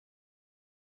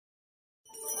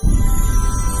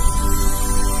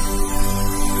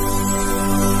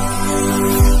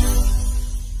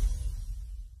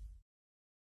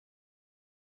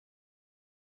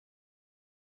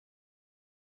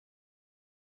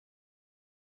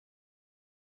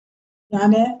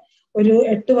ഞാൻ ഒരു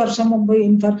 8 വർഷം മുമ്പ്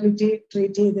ഇൻഫെർട്ടിലിറ്റി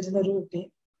ട്രീറ്റ് ചെയ്തിരുന്ന ഒരു കുട്ടി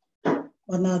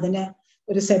വന്ന അതിന്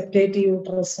ഒരു സെപ്റ്റേറ്റ്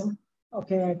യൂട്രസും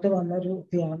ഒക്കെ ആയിട്ട് വന്ന ഒരു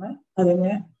കുട്ടിയാണ്.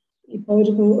 അതിന് ഇപ്പൊ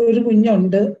ഒരു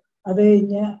കുഞ്ഞുണ്ട്. അത്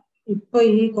കഴിഞ്ഞ് ഇപ്പൊ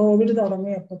ഈ കോവിഡ്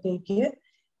തുടങ്ങിയപ്പോഴത്തേക്ക്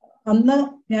അന്ന്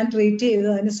ഞാൻ ട്രീറ്റ് ചെയ്തത്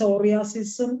അതിന്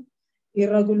സോറിയാസിസും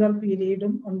ഇറഗുലർ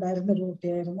പീരീഡും ഉണ്ടായിരുന്ന ഒരു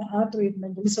കുട്ടിയായിരുന്നു. ആ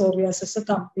ട്രീറ്റ്മെന്റിൽ സോറിയാസിസ്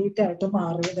കംപ്ലീറ്റ് ആയിട്ട്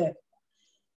മാറിയതായിരുന്നു.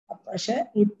 പക്ഷെ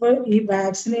ഇപ്പൊ ഈ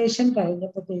വാക്സിനേഷൻ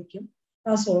കഴിഞ്ഞപ്പോഴത്തേക്കും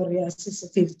ആ സോറിയാസിസ്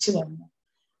തിരിച്ചു വന്നു.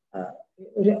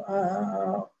 ഒരു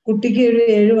കുട്ടിക്ക് ഒരു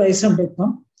 7 വയസ്സുണ്ട്. ഇപ്പം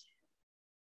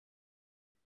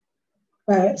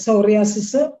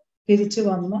സോറിയാസിസ് തിരിച്ചു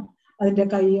വന്നു. അതിന്റെ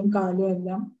കൈയും കാലും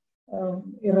എല്ലാം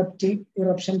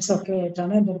ഇറപ്ഷൻസ് ഒക്കെ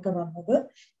ആയിട്ടാണ് എൻ്റെ അടുത്ത് വന്നത്.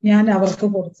 ഞാൻ അവർക്ക്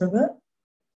കൊടുത്തത്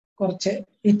കുറച്ച്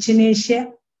ഇച്ചിനേഷ്യ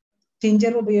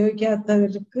ടിഞ്ചർ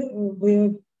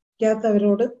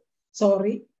ഉപയോഗിക്കാത്തവരോട്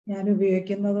സോറി, ഞാൻ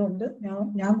ഉപയോഗിക്കുന്നതുകൊണ്ട്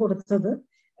ഞാൻ കൊടുത്തത്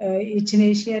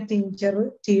ഇച്ചിനേഷ്യ ടിഞ്ചർ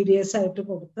TDS ആയിട്ട്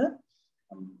കൊടുത്ത്,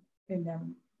 പിന്നെ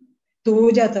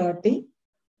തൂജ 30.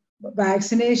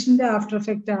 വാക്സിനേഷന്റെ ആഫ്റ്റർ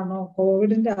എഫക്റ്റ് ആണോ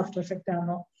കോവിഡിന്റെ ആഫ്റ്റർ എഫക്റ്റ്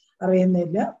ആണോ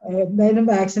അറിയുന്നില്ല. എന്തായാലും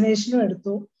വാക്സിനേഷനും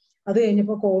എടുത്തു. അത്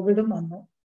കഴിഞ്ഞപ്പോൾ കോവിഡും വന്നു.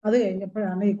 അത്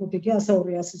കഴിഞ്ഞപ്പോഴാണ് ഈ കുട്ടിക്ക് ആ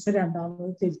സോറിയാസിസ്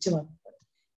രണ്ടാമത് തിരിച്ചു വന്നത്.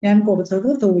 ഞാൻ കൊടുത്തത്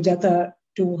തൂജ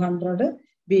 200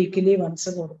 വീക്കിലി വൺസ്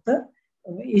കൊടുത്ത്,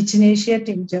 ഇച്ചിനേഷ്യ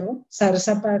ടിഞ്ചറും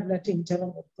സരസപ്പാഡിലെ ടിഞ്ചറും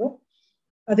കൊടുത്തു.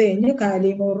 അത് കഴിഞ്ഞ്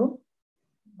കാലിമോറും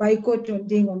ബൈക്കോ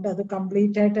 20 കൊണ്ട് അത്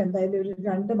കംപ്ലീറ്റ് ആയിട്ട് എന്തായാലും ഒരു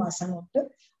 2 മാസം കൊണ്ട്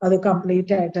അത്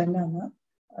കംപ്ലീറ്റ് ആയിട്ട് തന്നെ അങ്ങ്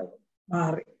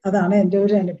മാറി. അതാണ് എൻ്റെ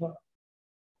ഒരു അനുഭവം.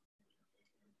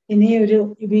 ഇനി ഒരു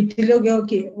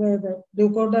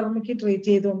ഗ്ലൂക്കോഡെർമിക്ക് ട്രീറ്റ്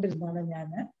ചെയ്തുകൊണ്ടിരുന്നതാണ് ഞാൻ.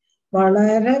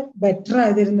 വളരെ ബെറ്റർ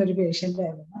ആയിരുന്ന ഒരു പേഷ്യൻ്റ്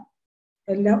ആയിരുന്നു.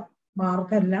 എല്ലാം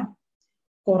മാർക്കെല്ലാം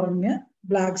കുറഞ്ഞ്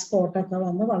ബ്ലാക്ക് സ്പോട്ടൊക്കെ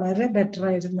വന്ന് വളരെ ബെറ്റർ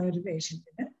ആയിരുന്ന ഒരു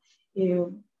പേഷ്യൻറ്റിന് ഈ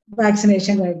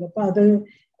വാക്സിനേഷൻ കഴിഞ്ഞപ്പോൾ അത്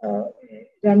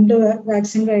 2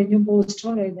 വാക്സിൻ കഴിഞ്ഞു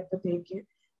ബൂസ്റ്ററും കഴിഞ്ഞപ്പോഴത്തേക്ക്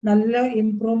നല്ല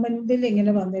ഇംപ്രൂവ്മെന്റിൽ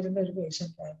ഇങ്ങനെ വന്നിരുന്ന ഒരു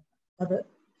പേഷ്യൻ്റ് ആയിരുന്നു. അത്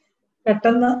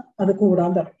പെട്ടെന്ന് അത്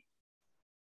കൂടാൻ തുടങ്ങി.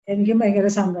 എനിക്കും ഭയങ്കര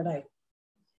സങ്കടമായി.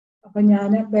 അപ്പൊ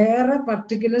ഞാൻ വേറെ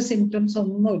പർട്ടിക്കുലർ സിംറ്റംസ്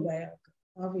ഒന്നുമില്ല അയാൾക്ക്.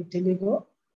 ആ വിറ്റിലിഗോ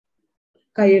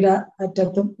കൈയുടെ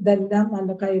അറ്റത്തും ഇതെല്ലാം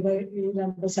നല്ല കൈയുടെ ഈ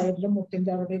 2 സൈഡിലും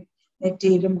മുട്ടിന്റെ അവിടെ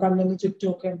നെറ്റിയിലും കണ്ണിന് ചുറ്റും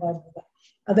ഒക്കെ ഉണ്ടായിരുന്നത്.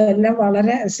 അതെല്ലാം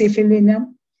വളരെ സിഫിലിനും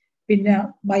പിന്നെ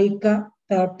മൈക്ക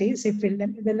 30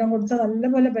 സിഫിലിനും ഇതെല്ലാം കൊടുത്ത്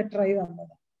നല്ലപോലെ ബെറ്ററായി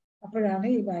വന്നത്. അപ്പോഴാണ്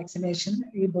ഈ വാക്സിനേഷൻ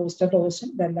ഈ ബൂസ്റ്റർ ഡോസും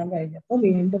ഇതെല്ലാം കഴിഞ്ഞപ്പോൾ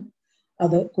വീണ്ടും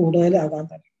അത് കൂടുതലാകാൻ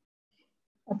തുടങ്ങി.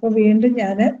 അപ്പൊ വീണ്ടും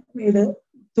ഞാൻ ഇത്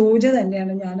തൂജ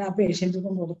തന്നെയാണ് ഞാൻ ആ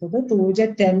പേഷ്യൻറ്റിനും കൊടുത്തത്. തൂജ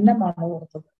 10 ആണ്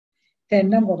കൊടുത്തത്.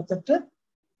 10 കൊടുത്തിട്ട്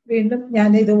വീണ്ടും ഞാൻ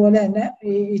ഇതുപോലെ തന്നെ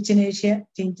ഈ ഇച്ചിനേഷ്യ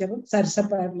ടിഞ്ചറും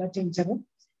സരസപ്പാടുള്ള ടിഞ്ചറും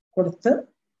കൊടുത്ത്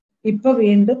ഇപ്പൊ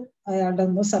വീണ്ടും അയാളുടെ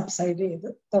ഒന്ന് സബ്സൈഡ് ചെയ്ത്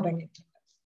തുടങ്ങിയിട്ടുണ്ട്.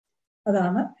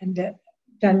 അതാണ് എൻ്റെ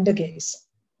 2 കേസ്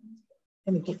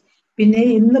എനിക്ക്. പിന്നെ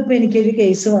ഇന്നിപ്പോ എനിക്കൊരു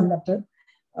കേസ് വന്നിട്ട്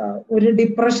ഒരു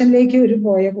ഡിപ്രഷനിലേക്ക്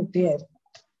പോയ കുട്ടിയായിരുന്നു.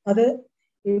 അത്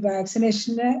ഈ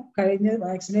വാക്സിനേഷന്റെ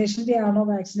ആണോ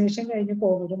വാക്സിനേഷൻ കഴിഞ്ഞ്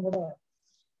കോവിഡും കൂടെ ആയി.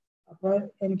 അപ്പൊ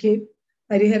എനിക്ക്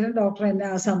ഹരിഹരൻ ഡോക്ടർ എന്നെ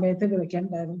ആ സമയത്ത്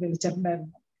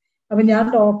വിളിച്ചിട്ടുണ്ടായിരുന്നു. അപ്പൊ ഞാൻ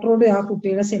ഡോക്ടറോട് ആ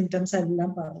കുട്ടിയുടെ സിംറ്റംസ് എല്ലാം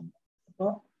പറഞ്ഞു. അപ്പൊ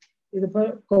ഇതിപ്പോ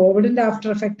കോവിഡിന്റെ ആഫ്റ്റർ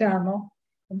എഫക്റ്റ് ആണോ,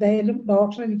 എന്തായാലും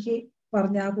ഡോക്ടർ എനിക്ക്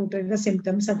പറഞ്ഞ ആ കുട്ടിയുടെ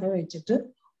സിംറ്റംസ് ഒക്കെ വെച്ചിട്ട്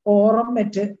ഓറം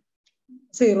മെറ്റ്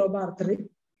 0/3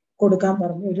 കൊടുക്കാൻ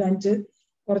പറഞ്ഞു. ഒരു 5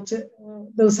 കുറച്ച്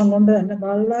ദിവസം കൊണ്ട് തന്നെ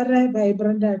വളരെ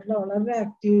വൈബ്രന്റ് ആയിട്ടുള്ള വളരെ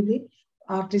ആക്റ്റീവ്ലി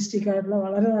ആർട്ടിസ്റ്റിക് ആയിട്ടുള്ള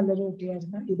വളരെ നല്ലൊരു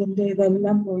കുട്ടിയായിരുന്നു.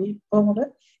 ഇതെല്ലാം പോയി ഇപ്പൊ കൂടെ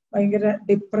ഭയങ്കര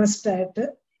ഡിപ്രസ്ഡ് ആയിട്ട്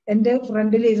എൻ്റെ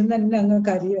ഫ്രണ്ടിൽ ഇരുന്ന് തന്നെ അങ്ങ്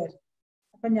കരിയുമായിരുന്നു.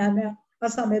 അപ്പൊ ഞാൻ ആ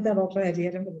സമയത്ത് ഡോക്ടർ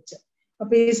ഹരിഹരൻ വിളിച്ചത്.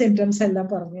 അപ്പൊ ഈ സിംറ്റംസ് എല്ലാം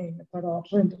പറഞ്ഞു കഴിഞ്ഞപ്പോ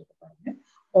ഡോക്ടർ എൻ്റെ അടുത്ത് പറഞ്ഞ്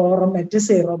ഓറമെറ്റ്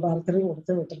 0/3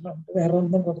 കൊടുത്ത് വിട്ടിട്ടുണ്ട്, വേറെ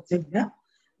ഒന്നും കൊടുത്തില്ല.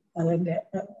 അതിന്റെ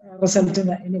റിസൾട്ട്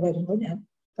ഇനി വരുമ്പോൾ ഞാൻ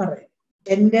പറയാം.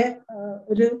 എൻ്റെ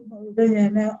ഇത്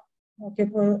ഞാൻ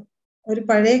നോക്കിയപ്പോൾ ഒരു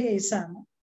പഴയ കേസാണ്.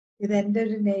 ഇത് എൻ്റെ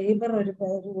ഒരു നെയ്ബർ ഒരു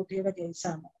കുട്ടിയുടെ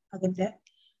കേസാണ്. അതിന്റെ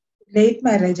ലേറ്റ്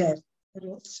മാരേജ് ആയിരുന്നു. ഒരു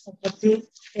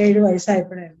 37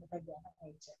 വയസ്സായപ്പോഴായിരുന്നു കല്യാണം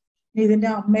കഴിച്ചത്. ഇതിന്റെ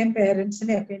അമ്മയും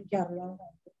പേരൻസിനെ ഒക്കെ എനിക്ക്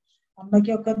അറിയാവുന്നതാണ്.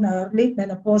 അമ്മയ്ക്കൊക്കെ ഏർലി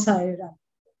മെനപ്പോസ്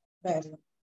ആയതായിരുന്നു,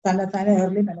 തന്നെ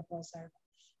ഏർലി മെനപ്പോസ് ആയത്.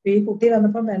 ഈ കുട്ടി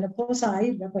വന്നപ്പോൾ മെനപ്പോസ്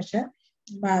ആയില്ല, പക്ഷെ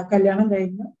കല്യാണം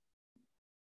കഴിഞ്ഞ്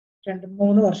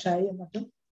 2-3 വർഷമായി എന്നിട്ടും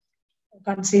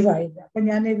കൺസീവ് ആയില്ല. അപ്പൊ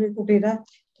ഞാൻ ഈ കുട്ടിയുടെ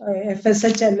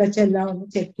FSH LH എല്ലാം ഒന്ന്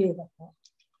ചെക്ക് ചെയ്തപ്പോ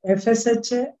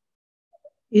FSH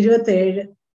 27,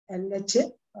 LH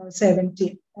 17,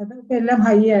 അതൊക്കെ എല്ലാം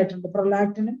ഹൈ ആയിട്ടുണ്ട്.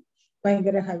 പ്രൊലാക്റ്റിനും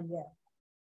ഭയങ്കര ഹൈ ആണ്.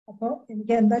 അപ്പൊ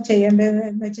എനിക്ക് എന്താ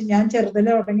ചെയ്യേണ്ടതെന്ന് വെച്ചാൽ ഞാൻ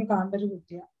ചെറുതിലെ തുടങ്ങി കാണേണ്ട ഒരു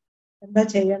കുട്ടിയാണ്. എന്താ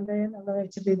ചെയ്യേണ്ടതെന്നുള്ളത്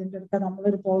വെച്ചിട്ട് ഇതിൻ്റെ അടുത്ത്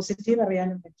നമ്മളൊരു പോസിറ്റീവ്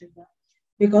അറിയാനും പറ്റില്ല.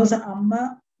 ബിക്കോസ് അമ്മ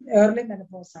ഏർലി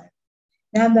മെനപ്പോസ് ആയി.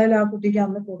 ഞാൻ എന്തായാലും ആ കുട്ടിക്ക്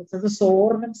അന്ന് കൊടുത്തത്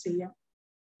സോർണം ചെയ്യാം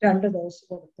 2 ഡോസ്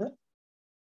കൊടുത്ത്,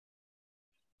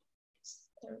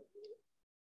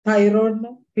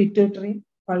 തൈറോയിഡിനും പിറ്റ്യൂട്ടറിയും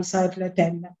പൾസായിട്ടുള്ള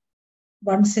 10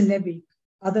 once in a week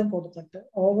അതും കൊടുത്തിട്ട്,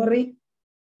 ഓവറി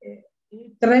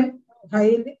ഇത്രയും ഹൈ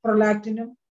പ്രൊലാക്റ്റിനും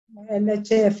LH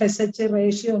FSH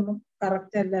റേഷ്യോ ഒന്നും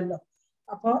കറക്റ്റ് അല്ലല്ലോ.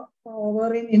 അപ്പൊ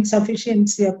ഓവറിൻ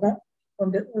ഇൻസഫിഷ്യൻസി ഒക്കെ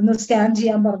ഉണ്ട്. ഒന്ന് സ്കാൻ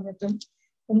ചെയ്യാൻ പറഞ്ഞിട്ടും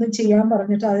ഒന്ന് ചെയ്യാൻ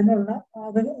പറഞ്ഞിട്ട് അതിനുള്ള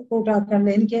അത് കൂട്ടാക്കണ്ട.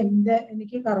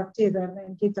 എനിക്ക് കറക്റ്റ് ചെയ്തായിരുന്നു,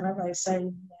 എനിക്ക് ഇത്ര വയസ്സായി.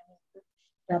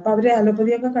 അപ്പൊ അവര്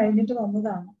അലോപ്പതിയൊക്കെ കഴിഞ്ഞിട്ട്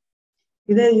വന്നതാണ്.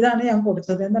 ഇതാണ് ഞാൻ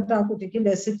കൊടുത്തത്. എന്നിട്ട് ആ കുട്ടിക്ക്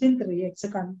ലെസിറ്റിൻ 3x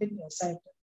കണ്ടിന്യൂസ് ആയിട്ട്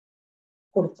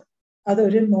കൊടുത്തു.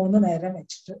 അതൊരു 3 നേരം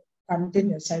വെച്ചിട്ട്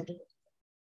കണ്ടിന്യൂസ് ആയിട്ട് കൊടുത്തു.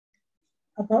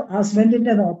 അപ്പൊ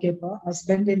ഹസ്ബൻഡിന്റെ നോക്കിയപ്പോ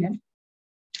ഹസ്ബൻഡിന്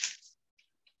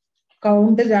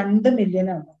കൗണ്ട് 2 മില്യൺ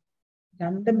ആണ്.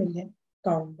 2 മില്യൺ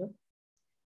കൗണ്ട്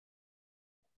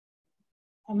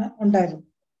ഉണ്ടായിരുന്നു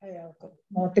അയാൾക്ക്.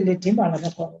 മോട്ടിലിറ്റിയും വളരെ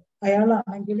കുറവ്.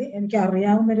 അയാളാണെങ്കിൽ എനിക്ക്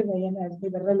അറിയാവുന്നൊരു പയ്യനായിരുന്നു.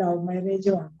 ഇവരുടെ ലവ്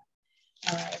മാരേജുമാണ്.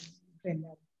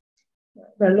 പിന്നെ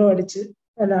വെള്ളം അടിച്ച്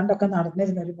വല്ലാണ്ടൊക്കെ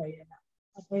നടന്നിരുന്നൊരു പയ്യനാണ്.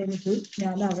 അപ്പൊ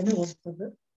ഞാൻ അവന് കൊടുത്തത്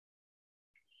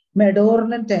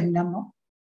മെഡോറിനും 10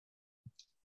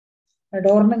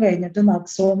 മെഡോറിനും കഴിഞ്ഞിട്ട്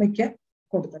നക്സോമിക്ക്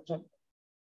കൊടുത്തിട്ടുണ്ട്.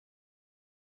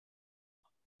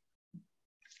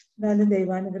 എന്തായാലും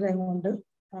ദൈവാനുഗ്രഹം കൊണ്ട്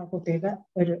ആ കുട്ടിയുടെ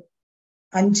ഒരു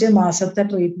 5 മാസത്തെ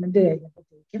ട്രീറ്റ്മെന്റ്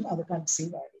കഴിഞ്ഞപ്പോഴത്തേക്കും അത്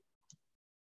കൺസീവ് ആയി.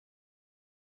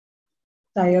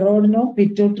 തൈറോയിഡിനും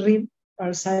പിറ്റ്യൂട്ടറിയും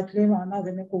പൾസാറ്ററിയുമാണ്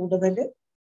അതിന് കൂടുതൽ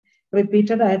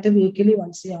റിപ്പീറ്റഡ് ആയിട്ട് വീക്കിലി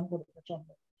വൺസ് ഞാൻ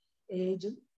കൊടുത്തിട്ടുണ്ട്.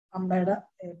 ഏജും അമ്മയുടെ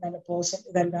മെനപ്പോസും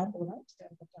ഇതെല്ലാം കൂടെ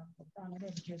ചേർത്തിട്ടാണ് കൊടുത്തത്. അങ്ങനെ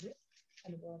എനിക്കൊരു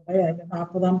അനുഭവം ഉണ്ടായി.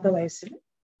 40ാമത്തെ വയസ്സിൽ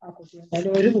ആ കുട്ടി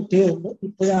എന്തായാലും ഒരു കുട്ടിയേ ഉള്ളൂ.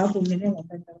 ഇപ്പോഴും ആ കുഞ്ഞിനെ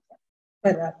കൊണ്ട് എൻ്റെ അടുത്ത്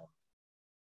വരാറുണ്ട്.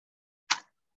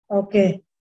 ഓക്കെ.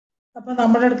 അപ്പൊ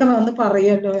നമ്മുടെ അടുത്ത് വന്ന്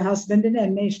പറയുമല്ലോ, ഹസ്ബൻഡിന്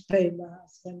എന്നെ ഇഷ്ടമില്ല,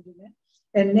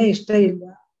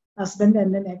 ഹസ്ബൻഡ്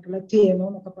എന്നെ നെഗ്ലക്ട് ചെയ്യണോ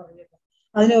എന്നൊക്കെ പറയുമല്ലോ.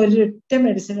 അതിന് ഒരൊറ്റ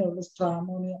മെഡിസിനേ ഉള്ളൂ,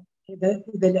 സ്ട്രാമോണിയം.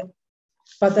 ഇതില്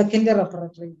പതക്കിന്റെ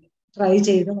റെപ്പറേറ്ററിയിൽ ട്രൈ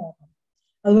ചെയ്ത് നോക്കണം.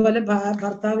 അതുപോലെ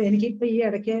ഭർത്താവ്, എനിക്കിപ്പോ ഈ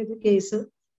ഇടയ്ക്ക് ഒരു കേസ്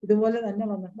ഇതുപോലെ തന്നെ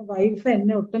വന്നിട്ട് വൈഫ്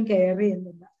എന്നെ ഒട്ടും കെയർ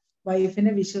ചെയ്യുന്നില്ല,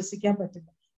 വൈഫിനെ വിശ്വസിക്കാൻ പറ്റില്ല.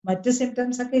 മറ്റ്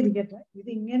സിംറ്റംസ് ഒക്കെ ഇരിക്കട്ടെ,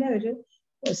 ഇതിങ്ങനെ ഒരു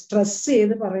സ്ട്രെസ്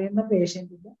ചെയ്ത് പറയുന്ന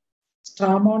പേഷ്യന്റിന്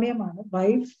സ്ട്രാമോണിയമാണ്.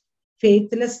 വൈഫ്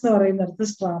ഫെയ്ത്ത്ലെസ് എന്ന് പറയുന്നിടത്ത്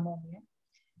സ്ട്രാമോണിയം,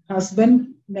 ഹസ്ബൻഡ്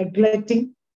നെഗ്ലക്റ്റിംഗ്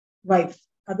വൈഫ്,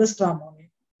 അത്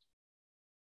സ്ട്രാമോണിയം.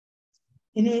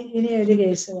 ഇനി ഒരു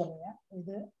കേസ് പറയാം.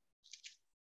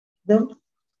 ഇതും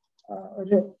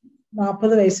ഒരു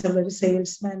 40 വയസ്സുള്ള ഒരു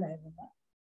സെയിൽസ്മാൻ ആയിരുന്നു.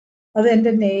 അത്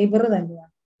എൻ്റെ നെയ്ബർ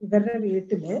തന്നെയാണ്. ഇവരുടെ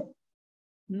വീട്ടില്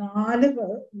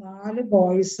 4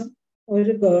 ബോയ്സും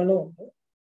ഒരു ഗേളും ഉണ്ട്.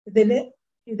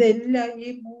 ഇതെല്ലാം ഈ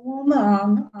 3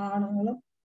 ആണുങ്ങളും,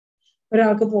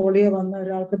 ഒരാൾക്ക് പോളിയോ വന്ന്,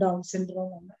 ഒരാൾക്ക് ഡൗൺ സിൻഡ്രോം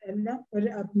വന്ന്, എല്ലാം ഒരു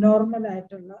അബ്നോർമൽ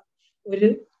ആയിട്ടുള്ള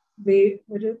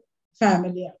ഒരു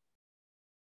ഫാമിലിയാണ്.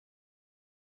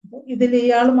 അപ്പൊ ഇതിൽ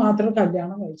ഇയാൾ മാത്രം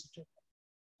കല്യാണം കഴിച്ചിട്ടുണ്ട്.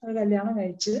 അത് കല്യാണം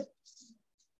കഴിച്ച്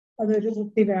അതൊരു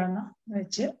കുട്ടി വേണം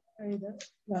വെച്ച് ഇത്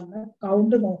വന്ന്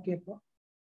കൗണ്ട് നോക്കിയപ്പോൾ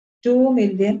 2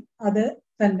 മില്യൺ, അത്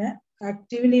തന്നെ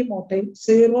ആക്റ്റീവ്ലി മോട്ടൈൽ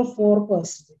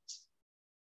 0.4%.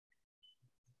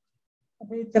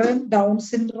 അപ്പൊ ഇത്രയും ഡൗൺ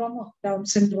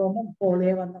സിൻഡ്രോമും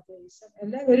പോളിയോ വന്ന കേസും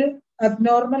എല്ലാം ഒരു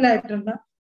അബ്നോർമൽ ആയിട്ടുള്ള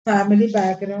ഫാമിലി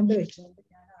ബാക്ക്ഗ്രൗണ്ട് വെച്ചുകൊണ്ട്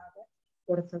ഞാൻ ആകെ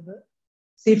കൊടുത്തത്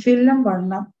സിഫിലിനും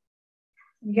വണ്ണം.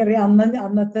 എനിക്കറിയാം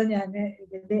അന്നത്തെ ഞാൻ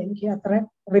എനിക്ക് അത്രയും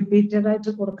റിപ്പീറ്റഡ്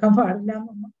ആയിട്ട് കൊടുക്കാൻ പാടില്ല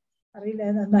എന്നൊന്നും അറിയില്ല.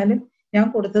 എന്നാലും ഞാൻ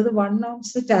കൊടുത്തത് 1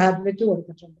 ounce ടാബ്ലറ്റ്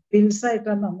കൊടുത്തിട്ടുണ്ട്. പിൽസ്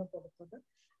ആയിട്ടാണ് അന്ന് കൊടുത്തത്.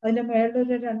 അതിന്റെ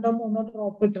മേളിലൊരു 2-3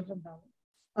 ഡ്രോപ്പ് ഇട്ടിട്ടുണ്ടാവും.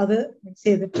 അത് മിക്സ്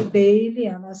ചെയ്തിട്ട്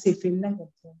ഡെയിലിയാണ് ആ സിഫിലിനും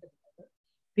കൊടുത്തുകൊണ്ടിരുന്നത്.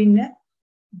 പിന്നെ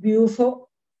ബ്യൂഫോ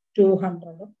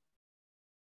 200,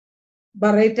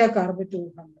 ബറേറ്റ കാർബ്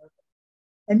 200.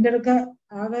 എൻ്റെ അടുക്ക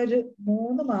ആകെ ഒരു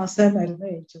 3 മാസമേ മരുന്ന്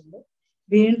കഴിച്ചുള്ളൂ.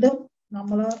 വീണ്ടും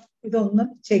നമ്മൾ ഇതൊന്നും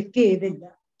ചെക്ക് ചെയ്തില്ല.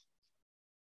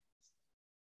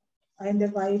 അതിന്റെ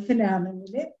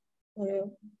വൈഫിനാണെങ്കിൽ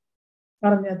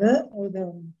പറഞ്ഞത്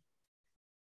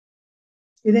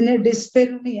ഇതിന്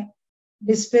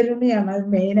ഡിസ്പെരുണിയാണ് അത്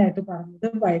മെയിൻ ആയിട്ട് പറഞ്ഞത്,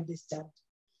 വൈറ്റ് ഡിസ്ചാർജ്.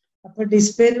 അപ്പൊ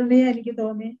ഡിസ്പെരുണിയ എനിക്ക്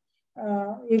തോന്നി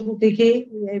ഈ കുട്ടിക്ക്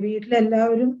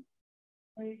വീട്ടിലെല്ലാവരും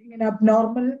ഇങ്ങനെ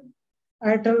അബ്നോർമൽ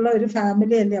ആയിട്ടുള്ള ഒരു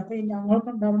ഫാമിലി അല്ലേ. അപ്പൊ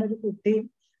ഞങ്ങൾക്കുണ്ടാവുന്ന ഒരു കുട്ടിയും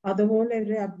അതുപോലെ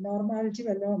ഒരു അബ്നോർമാലിറ്റി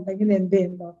വല്ലതും ഉണ്ടെങ്കിൽ എന്ത്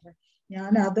ചെയ്യും ഡോക്ടറെ?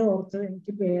 ഞാൻ അത് ഓർത്ത്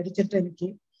എനിക്ക് പേടിച്ചിട്ട് എനിക്ക്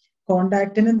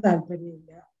കോണ്ടാക്റ്റിനും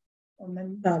താല്പര്യമില്ല,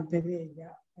 ഒന്നിനും താല്പര്യമില്ല,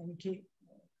 എനിക്ക്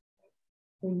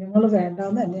കുഞ്ഞുങ്ങൾ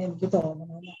വേണ്ടെന്ന് തന്നെ എനിക്ക്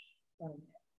തോന്നണമെന്ന് പറഞ്ഞു.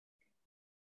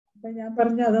 അപ്പൊ ഞാൻ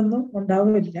പറഞ്ഞു അതൊന്നും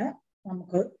ഉണ്ടാവില്ല,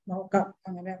 നമുക്ക് നോക്കാം,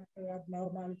 അങ്ങനെ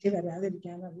അബ്നോർമാലിറ്റി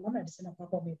വരാതിരിക്കാനുള്ള മെഡിസിനൊക്കെ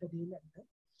ഹോമിയോപ്പതിയിലുണ്ട്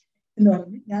എന്ന്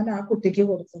പറഞ്ഞ് ഞാൻ ആ കുട്ടിക്ക്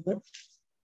കൊടുത്തത്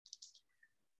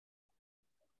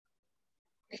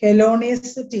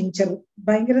ഹെലോണിയസ് ടിഞ്ചർ,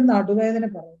 ഭയങ്കര നടുവേദന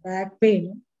പറയും, ബാക്ക്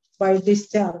പെയിനും വൈറ്റ്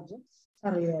ഡിസ്ചാർജും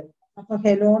അറിയുമായിരുന്നു. അപ്പൊ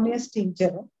ഹെലോണിയസ്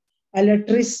ടിഞ്ചറും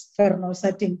അലട്രിസ് ഫെർണോസ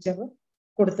ടിഞ്ചറും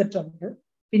കൊടുത്തിട്ടുണ്ട്.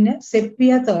 പിന്നെ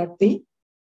സെപ്പിയ 30,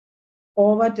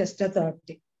 ഓവ ടെസ്റ്റ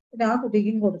 30. പിന്നെ ആ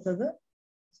കുട്ടിക്കും കൊടുത്തത്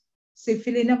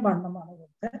സിഫിലിനം വണ്ണമാണ്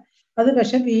കൊടുത്തത്. അത്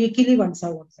പക്ഷെ വീക്കിലി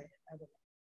വൺസാണ് കൊടുത്തത്.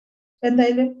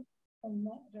 എന്തായാലും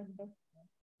 1, 2,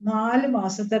 4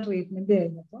 മാസത്തെ ട്രീറ്റ്മെന്റ്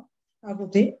കഴിഞ്ഞപ്പോൾ ആ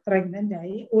കുട്ടി പ്രഗ്നന്റ്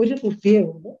ആയി. ഒരു കുട്ടിയേ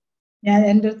ഉള്ളൂ. ഞാൻ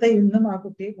എൻ്റെ അടുത്ത് ഇന്നും ആ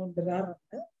കുട്ടിയെ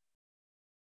കൊണ്ടുവരാറുണ്ട്.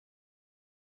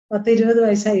 10-20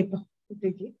 വയസ്സായിപ്പോ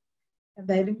കുട്ടിക്ക്.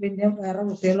 എന്തായാലും പിന്നെ വേറെ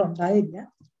കുട്ടികൾ ഉണ്ടായില്ല.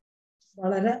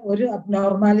 വളരെ ഒരു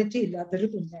അബ്നോർമാലിറ്റി ഇല്ലാത്തൊരു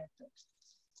കുഞ്ഞായിട്ട്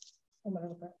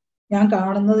നമ്മളൊക്കെ ഞാൻ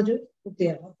കാണുന്നതൊരു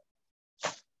കുട്ടിയാണ്.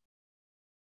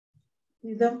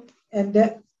 ഇതും എൻ്റെ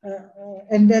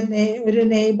ഒരു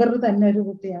നെയ്ബർ തന്നെ ഒരു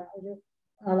കുട്ടിയാണ്, ഒരു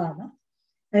ആളാണ്.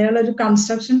 അയാളൊരു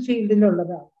കൺസ്ട്രക്ഷൻ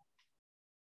ഫീൽഡിലുള്ളതാണ്.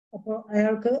 അപ്പോൾ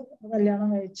അയാൾക്ക് കല്യാണം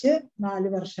കഴിച്ച് 4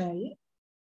 വർഷമായി,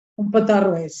 36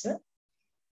 വയസ്സ്.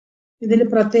 ഇതിൽ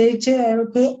പ്രത്യേകിച്ച്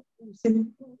അയാൾക്ക്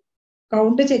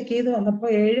കൗണ്ട് ചെക്ക് ചെയ്ത് വന്നപ്പോൾ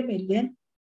 7 മില്യൺ,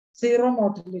 0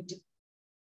 മോർട്ടിലിറ്റി.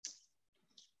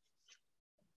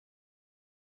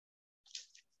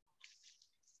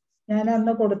 ഞാൻ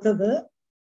അന്ന് കൊടുത്തത്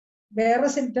വേറെ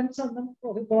സിംറ്റംസ് ഒന്നും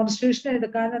കോൺസ്റ്റിറ്റ്യൂഷൻ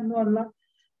എടുക്കാനൊന്നുമുള്ള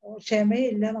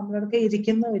ക്ഷമയില്ല, നമ്മളടുത്ത്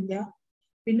ഇരിക്കുന്നുമില്ല.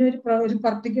 പിന്നെ ഒരു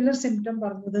പർട്ടിക്കുലർ സിംറ്റം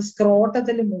പറഞ്ഞത്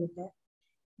സ്ക്രോട്ടത്തിൽ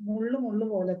മുള്ളു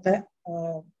പോലത്തെ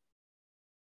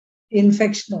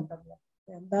ഇൻഫെക്ഷൻ ഉണ്ടല്ലോ.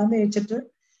 എന്താന്ന് ചോദിച്ചിട്ട്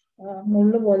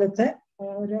മുള്ളു പോലത്തെ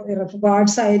ഒരു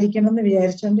വാർഡ്സ് ആയിരിക്കണം എന്ന്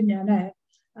വിചാരിച്ചുകൊണ്ട് ഞാൻ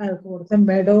അയാൾക്ക് കൊടുത്ത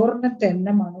മെഡോറിന്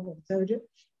 10 കൊടുത്തത്. ഒരു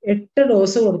 8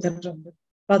 ഡോസ് കൊടുത്തിട്ടുണ്ട്,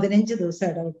 15 ദിവസം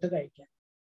ഇടവിട്ട് കഴിക്കാൻ.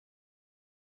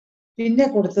 പിന്നെ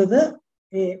കൊടുത്തത്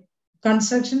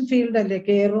കൺസ്ട്രക്ഷൻ ഫീൽഡ് അല്ലേ,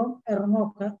 കയറും ഇറങ്ങും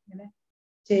ഒക്കെ ഇങ്ങനെ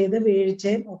ചെയ്ത്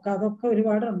വീഴ്ചയും ഒക്കെ, അതൊക്കെ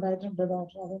ഒരുപാട് ഉണ്ടായിട്ടുണ്ട്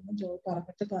ഡോക്ടർ. അതൊന്നും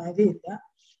പറഞ്ഞിട്ട് കാര്യമില്ല.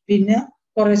 പിന്നെ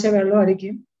കുറേശ്ശെ വെള്ളം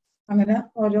അടിക്കും, അങ്ങനെ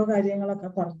ഓരോ കാര്യങ്ങളൊക്കെ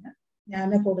പറഞ്ഞ് ഞാൻ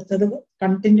കൊടുത്തത്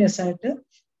കണ്ടിന്യൂസ് ആയിട്ട്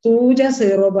thuja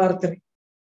 0/3,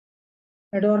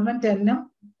 മെഡോർമൻ 10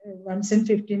 once in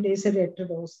 15 days 8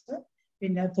 dose,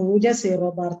 പിന്നെ തൂജ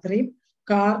 0/3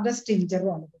 കാർഡസ്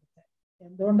ടിഞ്ചറുമാണ് കൊടുത്തത്.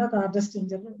 എന്തുകൊണ്ടാണ് കാർഡസ്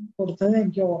ടിഞ്ചർ കൊടുത്തത്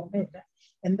എനിക്ക് ഓർമ്മയില്ല.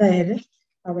 എന്തായാലും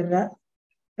അവരുടെ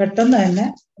പെട്ടെന്ന് തന്നെ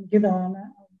എനിക്ക് തോന്നുന്ന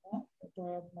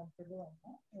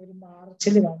ഒരു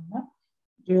മാർച്ചിൽ വന്ന്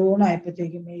ജൂൺ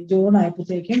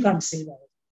ആയപ്പോഴത്തേക്കും കൺസീവ് ആയി.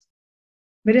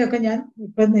 ഇവരെയൊക്കെ ഞാൻ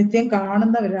ഇപ്പൊ നിത്യം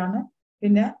കാണുന്നവരാണ്.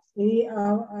 പിന്നെ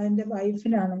അതിന്റെ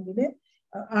വൈഫിനാണെങ്കിൽ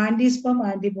ആന്റിസ്പം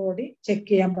ആന്റിബോഡി ചെക്ക്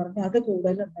ചെയ്യാൻ പറഞ്ഞു, അത്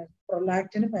കൂടുതലുണ്ടായിരുന്നു.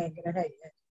 പ്രൊലാക്റ്റിന് ഭയങ്കര ഹൈ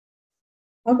ആയിരുന്നു.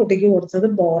 ആ കുട്ടിക്ക് കൊടുത്തത്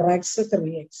ബോറാക്സ്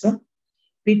 3x,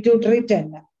 പിറ്റ്യൂട്ടറി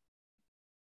 10,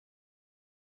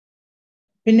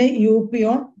 പിന്നെ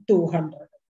യൂപിയോൺ 200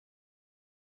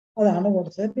 അതാണ്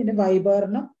കൊടുത്തത്. പിന്നെ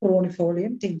വൈബേറിനും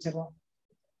ക്രോണിഫോളിയം ടിഞ്ചറുമാണ്.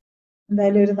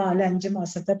 എന്തായാലും ഒരു 4-5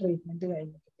 മാസത്തെ ട്രീറ്റ്മെന്റ്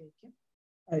കഴിഞ്ഞപ്പോഴത്തേക്കും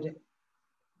അവര്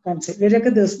കൺസീവ്.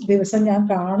 ഇവരൊക്കെ ദിവസം ഞാൻ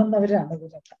കാണുന്നവരാണ്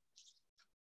ഇവരൊക്കെ.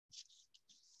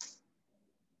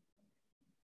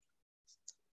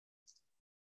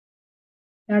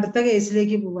 അടുത്ത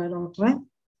കേസിലേക്ക് പോവാ ഡോക്ടറെ.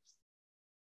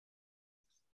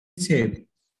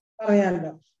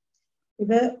 പറയാമല്ലോ.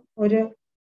 ഇത് ഒരു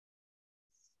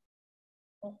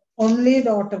ഓൺലി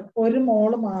ഡോട്ടർ, ഒരു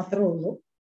മോള് മാത്രമേ ഉള്ളൂ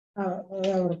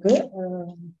അവർക്ക്.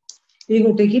 ഈ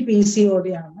കുട്ടിക്ക് PCOD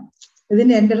ആണ്.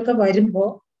 ഇതിന് എൻ്റെ അടുക്ക വരുമ്പോ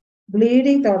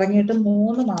ബ്ലീഡിങ് തുടങ്ങിയിട്ട്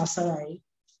 3 മാസമായി.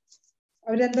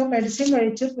 അവരെന്തോ മെഡിസിൻ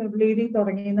കഴിച്ച് ബ്ലീഡിങ്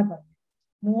തുടങ്ങിയെന്ന് പറഞ്ഞു.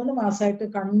 3 മാസമായിട്ട്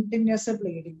കണ്ടിന്യൂസ്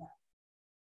ബ്ലീഡിങ് ആണ്.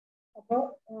 അപ്പൊ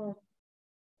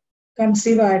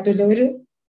കൺസീവ് ആയിട്ടില്ല.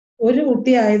 ഒരു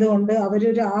കുട്ടി ആയതുകൊണ്ട്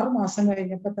അവരൊരു 6 മാസം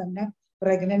കഴിഞ്ഞപ്പോൾ തന്നെ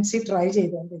പ്രഗ്നൻസി ട്രൈ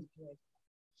ചെയ്തുകൊണ്ടിരിക്കുകയായിരുന്നു.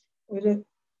 ഒരു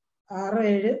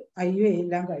 6-7 IUI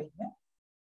എല്ലാം കഴിഞ്ഞ്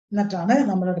എന്നിട്ടാണ്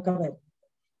നമ്മളെടുക്കാൻ വരുന്നത്.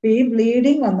 ഈ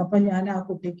ബ്ലീഡിങ് വന്നപ്പോൾ ഞാൻ ആ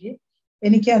കുട്ടിക്ക്,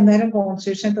 എനിക്ക് അന്നേരം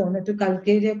കോൺസ്റ്റിറ്റ്യൂഷൻ തോന്നിട്ട്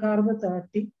കൽക്കേരിയ കാർബ്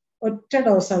 30 ഒറ്റ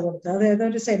ഡോസാണ് കൊടുത്തത്. അത്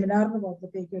ഏതൊരു സെമിനാറിന്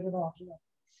പോകുമ്പോഴത്തേക്ക് ഒരു ഡോക്ടർ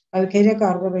കൽക്കേരിയ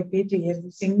കാർബ് റിപ്പീറ്റ് ചെയ്യരുത്,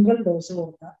 സിംഗിൾ ഡോസ്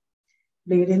കൊടുത്താൽ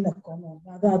ബ്ലീഡിങ് നിൽക്കുമെന്ന്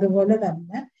പറഞ്ഞു. അത് അതുപോലെ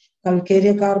തന്നെ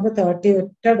കൽക്കേരിയ കാർബ് 30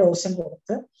 ഒറ്റ ഡോസും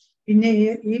കൊടുത്ത്. പിന്നെ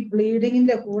ഈ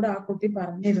ബ്ലീഡിങ്ങിന്റെ കൂടെ ആ കുട്ടി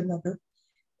പറഞ്ഞിരുന്നത്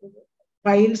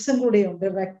പൈൽസും കൂടിയുണ്ട്,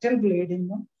 റെക്ടൽ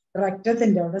ബ്ലീഡിങ്ങും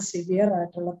റെക്ടത്തിന്റെ അവിടെ സിവിയർ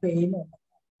ആയിട്ടുള്ള പെയിനും ഉണ്ട്.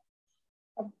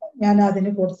 ഞാൻ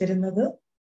അതിന് കൊടുത്തിരുന്നത്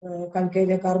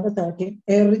കൽക്കേരിയ കാർബ് 30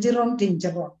 എറിജിറോൺ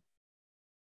ടിഞ്ചറുമാണ്.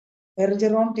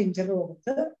 എറിജിറോൺ ടിഞ്ചർ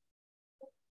കൊടുത്ത്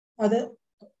അത്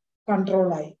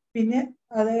കൺട്രോളായി. പിന്നെ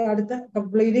അത് അടുത്ത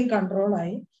ബ്ലീഡിങ്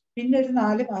കൺട്രോളായി. പിന്നെ ഒരു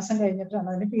 4 മാസം കഴിഞ്ഞിട്ടാണ്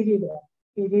അതിന്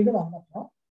പീരീഡ് വന്നപ്പോൾ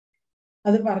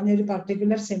അത് പറഞ്ഞൊരു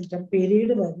പർട്ടിക്കുലർ സിംറ്റം,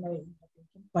 പീരീഡ് വരുന്ന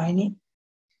കഴിയുമ്പോഴത്തേക്കും പനി,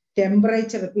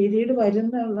 ടെമ്പറേച്ചർ, പീരീഡ്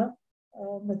വരുന്നുള്ള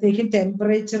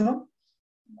ടെമ്പറേച്ചറും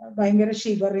ഭയങ്കര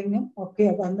ഷിവറിങ്ങും ഒക്കെ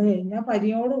വന്നു കഴിഞ്ഞാൽ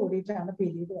പനിയോട് കൂടിയിട്ടാണ്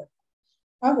പീരീഡ് വരുന്നത്.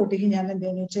 ആ കുട്ടിക്ക് ഞാൻ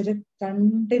എന്താണെന്ന് വെച്ചാൽ ഒരു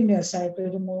കണ്ടിന്യൂസ് ആയിട്ട്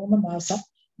ഒരു 3 മാസം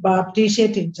ബാപ്റ്റീഷ്യ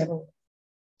ടിഞ്ചർ കൊടുത്തു.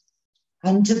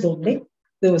 5 തുള്ളി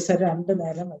ദിവസം 2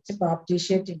 നേരം വെച്ച്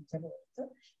ബാപ്റ്റീഷ്യ ടിഞ്ചർ കൊടുത്ത്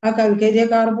ആ കൽക്കേരിയ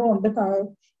കാർബ് കൊണ്ട്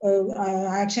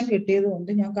ആക്ഷൻ കിട്ടിയത്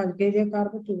കൊണ്ട് ഞാൻ കൽക്കേരിയ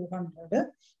കാർബ് 200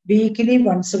 വീക്കിലി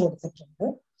വൺസ് കൊടുത്തിട്ടുണ്ട്.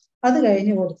 അത്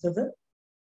കഴിഞ്ഞ് കൊടുത്തത്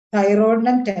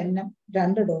തൈറോയിഡിനും 10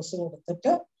 2 ഡോസ്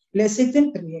കൊടുത്തിട്ട് ലെസിത്തിൻ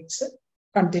 3x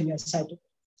കണ്ടിന്യൂസ് ആയിട്ട്.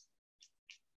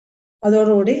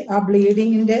 അതോടുകൂടി ആ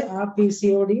ബ്ലീഡിങ്ങിന്റെ ആ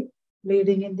PCOD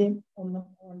ബ്ലീഡിങ്ങിന്റെയും ഒന്നും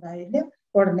ഉണ്ടായില്ല.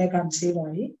 ഉടനെ കൺസീവ്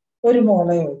ആയി. ഒരു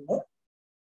മോളേ ഉള്ളൂ.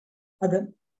 അത്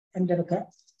എൻ്റെ അടുക്ക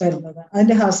വരുന്നത്.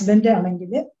 അതിന്റെ ഹസ്ബൻഡ്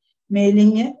ആണെങ്കിൽ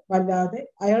മെയിലിങ് വല്ലാതെ,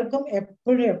 അയാൾക്കും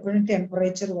എപ്പോഴും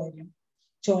ടെമ്പറേച്ചർ വരും,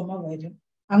 ചുമ വരും,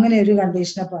 അങ്ങനെ ഒരു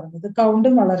കണ്ടീഷനാണ് പറഞ്ഞത്.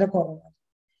 കൗണ്ടും വളരെ കുറവാണ്.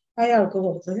 അയാൾക്ക്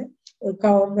കൊടുത്തത്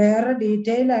വേറെ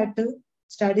ഡീറ്റെയിൽ ആയിട്ട്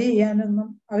സ്റ്റഡി ചെയ്യാനൊന്നും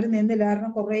അവർ നിന്നില്ല.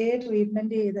 കാരണം കുറേ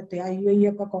ട്രീറ്റ്മെന്റ് ചെയ്തിട്ട് IUI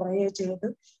ഒക്കെ കുറേ ചെയ്ത്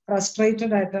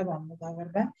ഫ്രസ്ട്രേറ്റഡ് ആയിട്ടാണ് വന്നത്.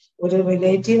 അവരുടെ ഒരു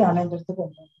റിലേറ്റീവ് ആണ് എൻ്റെ അടുത്ത്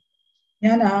കൊണ്ടുവന്നത്.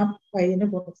 ഞാൻ ആ പയ്യന്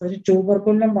കൊടുത്തൊരു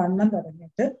ട്യൂബർക്കുലം വണ്ണം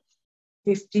തുടങ്ങിയിട്ട്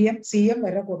 50 cm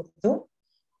വരെ കൊടുത്തു.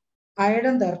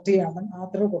 അയഡൻ 30 ആണ്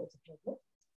മാത്രമേ കൊടുത്തിട്ടുള്ളൂ.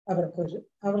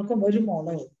 അവർക്കും ഒരു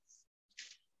മോളേ ഉള്ളൂ.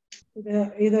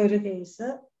 ഇതൊരു കേസ്.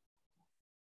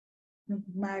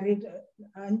 മാരീഡ്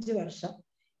 5 വർഷം.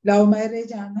 ലവ്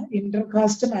മാരേജ് ആണ്,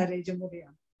 ഇന്റർകാസ്റ്റ് മാരേജും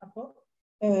കൂടിയാണ്. അപ്പോൾ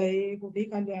ഈ കുട്ടി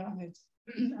കല്യാണം കഴിച്ചു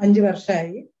 5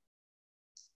 വർഷമായി.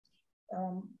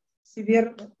 സിവിയർ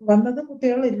വന്നത്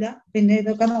കുട്ടികളില്ല. പിന്നെ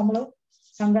ഇതൊക്കെ നമ്മൾ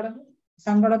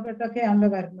സങ്കടപ്പെട്ടൊക്കെയാണ്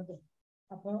വരുന്നത്.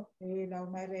 അപ്പോൾ ഈ ലവ്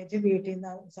മാരേജ് വീട്ടിൽ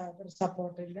നിന്ന്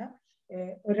സപ്പോർട്ടില്ല,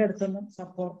 ഒരിടത്തൊന്നും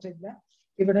സപ്പോർട്ടില്ല.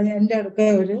 ഇവിടെ എൻ്റെ അടുക്ക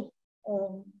ഒരു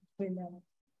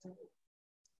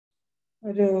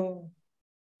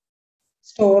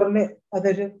സ്റ്റോറില്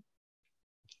അതൊരു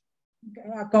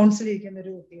അക്കൗണ്ട്സിൽ ഇരിക്കുന്ന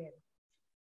ഒരു കുട്ടിയായിരുന്നു,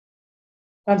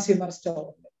 കൺസ്യൂമർ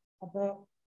സ്റ്റോറിൽ. അപ്പോൾ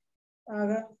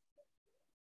ആകെ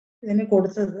ഇതിന്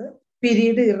കൊടുത്തത്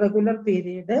period, irregular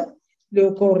period,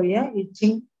 leucorrhoea,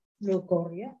 etching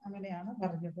leucorrhoea, അങ്ങനെയാണ്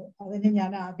പറഞ്ഞത്. അതിന്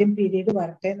ഞാൻ ആദ്യം പീരീഡ്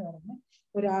വരട്ടെ എന്ന് പറഞ്ഞ്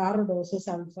ഒരു 6 ഡോസ്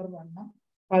സൾഫർ വണ്ണം,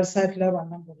 പൾസാറ്റിലെ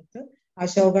വണ്ണം കൊടുത്ത്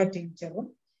അശോക ടിഞ്ചറും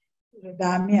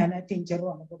ഡാമിയാന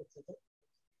ടിഞ്ചറുമാണ് കൊടുത്തത്.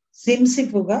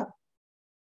 സിംസിഫുക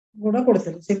കൂടെ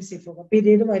കൊടുത്തത്. സിംസിഫുക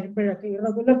പീരീഡ് വരുമ്പോഴൊക്കെ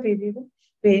ഇറഗുലർ പീരീഡും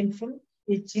പെയിൻഫുൾ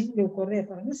ഇച്ചിങ് ലൂക്കോറിയ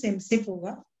പറഞ്ഞ് സിംസിഫുക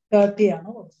 30 ആണ്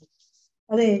കൊടുത്തത്.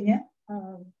 അത് കഴിഞ്ഞ്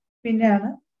പിന്നെയാണ്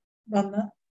വന്ന്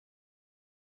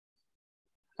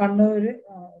കണ്ണൂര്.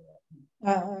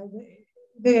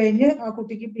 ഇത് കഴിഞ്ഞ് ആ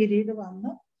കുട്ടിക്ക് പീരീഡ്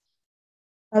വന്ന്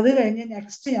അത് കഴിഞ്ഞ്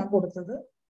നെക്സ്റ്റ് ഞാൻ കൊടുത്തത്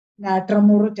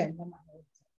നാട്രമൂർ 10 ആണ്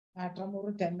കൊടുത്തത്. നാട്രമൂർ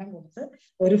 10 കൊടുത്ത്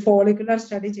ഒരു ഫോളിക്കുലർ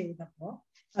സ്റ്റഡി ചെയ്തപ്പോൾ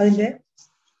അതിന്റെ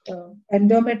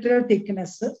എൻഡോമെട്രിയൽ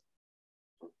തിക്നെസ്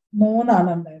 3 ആണ്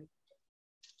ഉണ്ടായിരുന്നത്.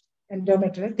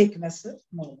 Endometrial thickness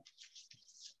 3.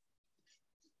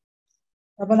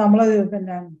 അപ്പൊ നമ്മള്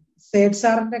പിന്നെ സേഡ്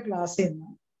സാറിന്റെ ക്ലാസ്സിൽ നിന്ന്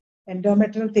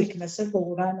എൻഡോമെട്രിയൽ തിക്നെസ്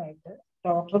കൂടാനായിട്ട്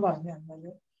ഡോക്ടർ പറഞ്ഞു തന്നത്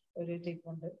ഒരു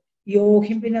ടിപ്പുണ്ട്,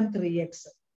 യോഹിംബിനം 3x.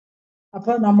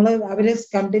 അപ്പൊ അവര്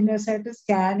കണ്ടിന്യൂസ് ആയിട്ട്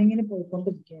സ്കാനിങ്ങിന്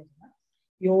പോയിക്കൊണ്ടിരിക്കുകയായിരുന്നു.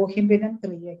 യോഹിംബിനം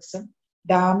 3x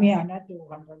ഡാമിയാന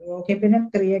 200. യോഹിംബിനം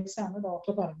 3x ആണ്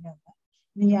ഡോക്ടർ പറഞ്ഞു തന്നത്.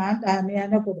 ഞാൻ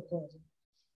ഡാമിയാന കൊടുക്കുമായിരുന്നു.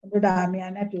 അത്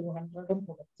ഡാമിയാന 200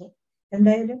 കൊടുത്തു.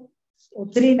 എന്തായാലും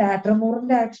ഒത്തിരി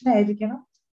നാട്രമൂറിന്റെ ആക്ഷൻ ആയിരിക്കണം,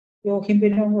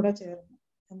 യോഹിംബിനും കൂടെ ചേർന്ന്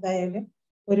എന്തായാലും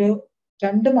ഒരു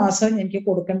 2 മാസം എനിക്ക്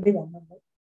കൊടുക്കേണ്ടി വന്നത്.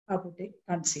 ആ കുട്ടി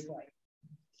കൺസീവ് ആയി.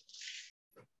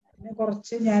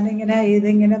 കുറച്ച് ഞാനിങ്ങനെ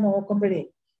ഇതിങ്ങനെ നോക്കുമ്പോഴേ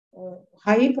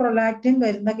ഹൈ പ്രൊലാക്റ്റിൻ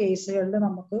വരുന്ന കേസുകളിൽ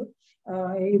നമുക്ക്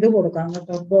ഇത് കൊടുക്കാം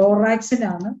കേട്ടോ.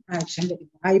 ബോറാക്സിനാണ് ആക്ഷൻ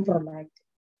വരുന്നത്. ഹൈ പ്രൊലാക്റ്റിൻ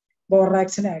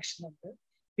ബോറാക്സിന് ആക്ഷൻ ഉണ്ട്.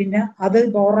 പിന്നെ അത്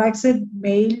ബോറാക്സ്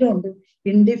മെയിലുണ്ട്,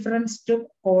 ഇൻഡിഫറൻസ് ടു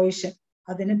കോയിഷൻ,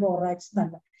 അതിന് ബോറാക്സ്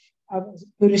നല്ല.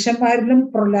 പുരുഷന്മാരിലും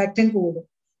പ്രൊലാക്റ്റിൻ കൂടും.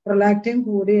 പ്രൊലാക്റ്റിൻ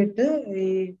കൂടിയിട്ട്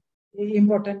ഈ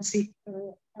ഇമ്പോർട്ടൻസി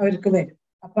അവർക്ക് വരും.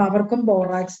 അപ്പൊ അവർക്കും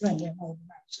ബോറാക്സ് തന്നെയാണ്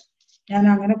അതിന് ആക്ഷൻ. ഞാൻ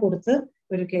അങ്ങനെ കൊടുത്ത്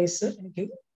ഒരു കേസ് എനിക്ക്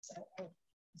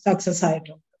സക്സസ്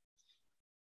ആയിട്ടുണ്ട്.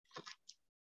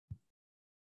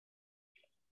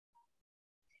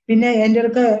 പിന്നെ എൻ്റെ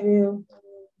അടുത്ത്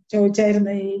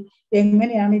ചോദിച്ചായിരുന്നു ഈ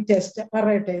എങ്ങനെയാണ് ഈ ടെസ്റ്റ്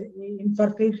പറയട്ടെ, ഈ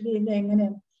ഇൻഫെർട്ടിലിറ്റിന്റെ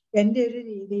എങ്ങനെയാണ്. എൻ്റെ ഒരു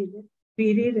രീതിയിൽ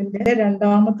പീരീഡിന്റെ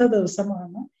 2ാമത്തെ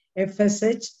ദിവസമാണ്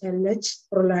FSH, LH,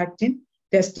 prolactin,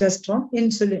 testosterone,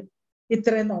 insulin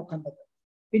ഇത്രയും നോക്കേണ്ടത്.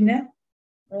 പിന്നെ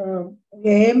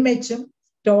AMH-ഉം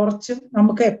ടോർച്ചും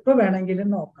നമുക്ക് എപ്പോൾ വേണമെങ്കിലും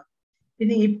നോക്കാം.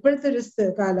 പിന്നെ ഇപ്പോഴത്തെ ഒരു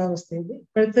കാലാവസ്ഥയിൽ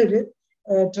ഇപ്പോഴത്തെ ഒരു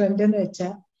ട്രെൻഡ് എന്ന്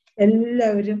വെച്ചാൽ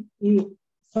എല്ലാവരും ഈ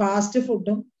ഫാസ്റ്റ്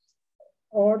ഫുഡും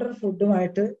ഓർഡർ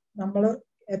ഫുഡുമായിട്ട്, നമ്മൾ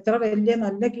എത്ര വലിയ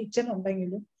നല്ല കിച്ചൺ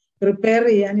ഉണ്ടെങ്കിലും പ്രിപ്പയർ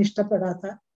ചെയ്യാൻ ഇഷ്ടപ്പെടാത്ത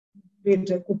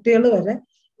വീട്ടിൽ കുട്ടികൾ വരെ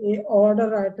ഈ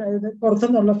ഓർഡറായിട്ട് ഇത്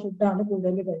പുറത്തുനിന്നുള്ള ഫുഡാണ്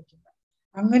കൂടുതൽ കഴിക്കുന്നത്.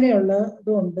 അങ്ങനെയുള്ള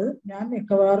ഇതുകൊണ്ട് ഞാൻ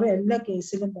മിക്കവാറും എല്ലാ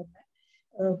കേസിലും തന്നെ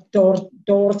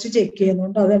ടോർച്ച് ചെക്ക്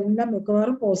ചെയ്യുന്നുണ്ട്. അതെല്ലാം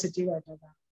മിക്കവാറും പോസിറ്റീവായിട്ടാണ്.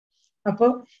 അപ്പൊ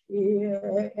ഈ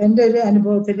എൻ്റെ ഒരു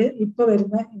അനുഭവത്തിൽ ഇപ്പൊ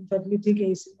വരുന്ന ഇൻഫെർട്ടിലിറ്റി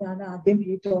കേസിൽ ഞാൻ ആദ്യം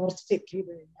ഈ ടോർച്ച് ചെക്ക്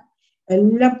ചെയ്ത് കഴിഞ്ഞാൽ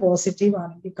എല്ലാം പോസിറ്റീവ്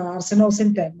ആണെങ്കിൽ കാർസിനോസിൻ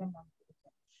 10 ആണ്.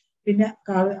 പിന്നെ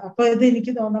അപ്പൊ ഇത്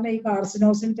എനിക്ക് തോന്നണം ഈ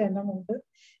കാർസിനോസിൻ 10 കൊണ്ട്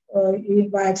ഈ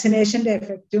വാക്സിനേഷന്റെ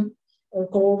എഫക്റ്റും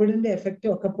കോവിഡിന്റെ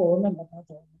എഫക്റ്റും ഒക്കെ പോകുന്നുണ്ടെന്നാണ്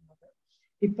തോന്നുന്നത്.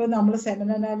 ഇപ്പൊ നമ്മൾ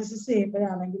സെമൻ അനാലിസിസ്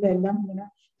ചെയ്യുമ്പോഴാണെങ്കിൽ എല്ലാം ഇങ്ങനെ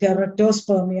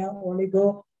ടെററ്റോസ്പെർമിയ, ഒളിഗോ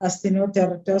അസ്തിനോ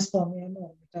ടെററ്റോസ്പെർമിയ എന്ന്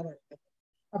പറഞ്ഞിട്ടാണ് വരുന്നത്.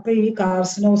 അപ്പൊ ഈ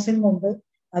കാർസിനോസിൻ കൊണ്ട്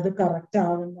അത് കറക്റ്റ്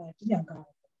ആവുന്നതായിട്ട് ഞാൻ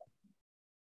കാണുന്നുണ്ട്.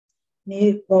 നീ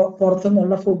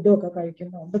പുറത്തുനിന്നുള്ള ഫുഡും ഒക്കെ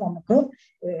കഴിക്കുന്നതുകൊണ്ട് നമുക്ക്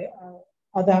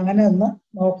അതങ്ങനെ ഒന്ന്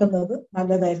നോക്കുന്നത്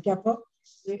നല്ലതായിരിക്കും. അപ്പൊ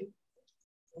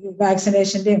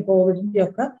വാക്സിനേഷന്റെയും കോവിഡിന്റെയും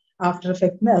ഒക്കെ ആഫ്റ്റർ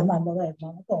എഫക്റ്റിന് അത്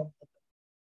നല്ലതായിട്ടാണ് തോന്നുന്നത്.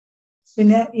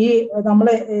 പിന്നെ ഈ നമ്മൾ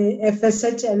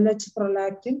FSH LH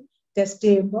പ്രൊലാക്റ്റിൻ ടെസ്റ്റ്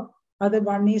ചെയ്യുമ്പോൾ അത്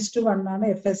 1:1 ആണ്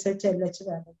FSH LH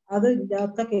വേണ്ടത്. അത്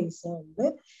ഇല്ലാത്ത കേസുകളിൽ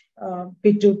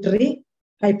പിറ്റ്യൂട്ടറി,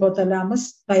 ഹൈപ്പോതലാമസ്,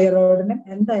 തൈറോയിഡിനും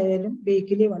എന്തായാലും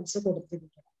വീക്കിലി വൺസ്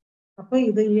കൊടുത്തിരിക്കണം. അപ്പൊ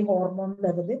ഇത് ഈ ഹോർമോൺ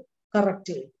ലെവല്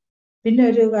കറക്റ്റ് ചെയ്യും. പിന്നെ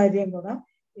ഒരു കാര്യം കൂടെ,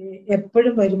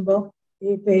 എപ്പോഴും വരുമ്പോൾ ഈ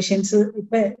പേഷ്യൻസ്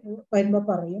ഇപ്പൊ വരുമ്പോ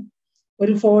പറയും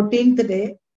ഒരു 14th ഡേ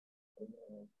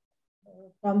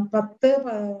 10,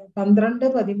 12,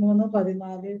 13,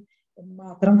 14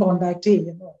 മാത്രം കോണ്ടാക്ട്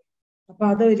ചെയ്യുന്നു. അപ്പൊ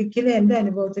അത് ഒരിക്കലും എൻ്റെ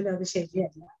അനുഭവത്തിൽ അത്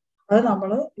ശരിയല്ല. അത്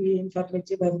നമ്മൾ ഈ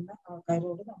ഇൻഫെർട്ടിലിറ്റി വരുന്ന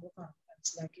ആൾക്കാരോട് നമ്മൾ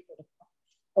മനസ്സിലാക്കി കൊടുക്കണം.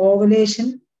 ഓവുലേഷൻ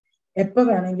എപ്പോൾ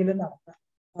വേണമെങ്കിലും നടത്താം.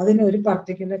 അതിനൊരു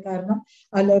പർട്ടിക്കുലർ കാരണം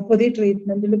അലോപ്പതി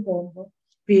ട്രീറ്റ്മെന്റിൽ പോകുമ്പോൾ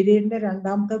പീരീഡിന്റെ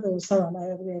 2ാമത്തെ ദിവസമാണ്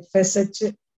FSH,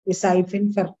 ഈ സൈഫിൻ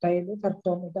ഫെർട്ടൈൽ,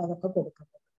 ഫെർട്ടോമിറ്റ് അതൊക്കെ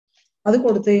കൊടുക്കുന്നത്. അത്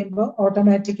കൊടുത്തു കഴിയുമ്പോൾ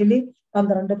ഓട്ടോമാറ്റിക്കലി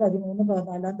 12, 13,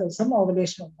 14 ദിവസം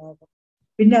ഓവുലേഷൻ ഉണ്ടാകും.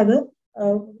 പിന്നെ അത്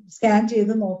സ്കാൻ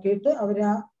ചെയ്ത് നോക്കിയിട്ട് അവർ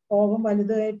ആ ഓവം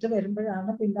വലുതായിട്ട്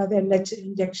വരുമ്പോഴാണ് പിന്നെ അത് LH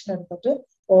ഇഞ്ചക്ഷൻ എടുത്തിട്ട്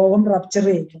ഓവം റപ്ചർ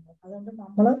ചെയ്യിക്കുന്നത്. അതുകൊണ്ട്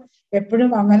നമ്മൾ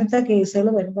എപ്പോഴും അങ്ങനത്തെ കേസുകൾ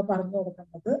വരുമ്പോൾ പറഞ്ഞു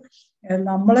കൊടുക്കേണ്ടത്,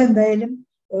 നമ്മളെന്തായാലും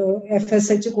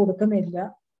FSH കൊടുക്കുന്നില്ല,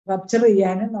 റപ്ചർ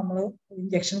ചെയ്യാനും നമ്മൾ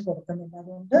ഇഞ്ചക്ഷൻ കൊടുക്കുന്നില്ല.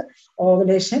 അതുകൊണ്ട്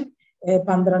ഓവുലേഷൻ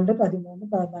 12, 13,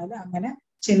 14 അങ്ങനെ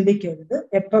ചിന്തിക്കരുത്.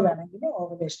 എപ്പോൾ വേണമെങ്കിലും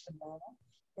ഓവുലേഷൻ ഉണ്ടാവാം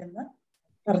എന്ന്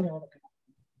പറഞ്ഞു കൊടുക്കണം.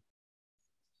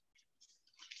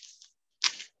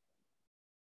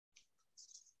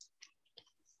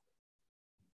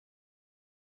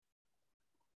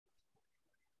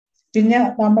 പിന്നെ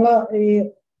നമ്മൾ ഈ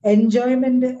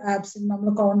എൻജോയ്മെന്റ് ആബ്സെന്റ് നമ്മൾ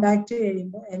കോണ്ടാക്ട്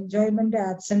ചെയ്യുമ്പോൾ എൻജോയ്മെന്റ്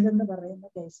ആബ്സെന്റ് എന്ന് പറയുന്ന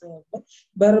കേസുകളിൽ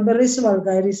ബെർബറിസ്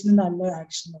വൾഗാരിസിന് നല്ല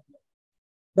ആക്ഷൻ ഉണ്ട്.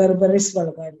 ബെർബറിസ്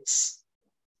വൾഗാരിസ്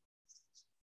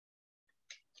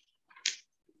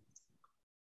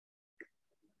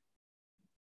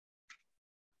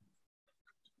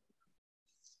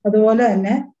അതുപോലെ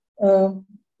തന്നെ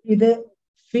ഇത്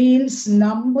ഫീൽസ്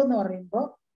നമ്പ് എന്ന് പറയുമ്പോൾ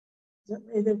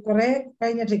ഇത് കുറെ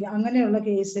കഴിഞ്ഞിട്ടിരിക്കും. അങ്ങനെയുള്ള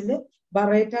കേസിൽ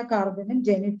ബറേറ്റ കാർബനും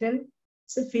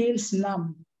ജെനിറ്റൽസ് ഫീൽസ്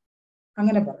നമ്പ്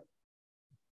അങ്ങനെ പറയും.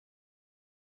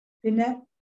 പിന്നെ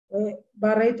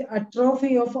ബറേറ്റ്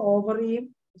atrophy of ഓവറിയും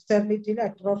സ്റ്റെറിലിറ്റിയിൽ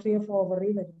atrophy of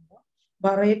ovary വരുമ്പോൾ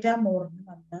ബറേറ്റ മോറിന്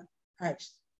നല്ല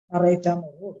ആക്ഷൻ, ബറേറ്റ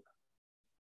മോർ കൊടുക്കാം.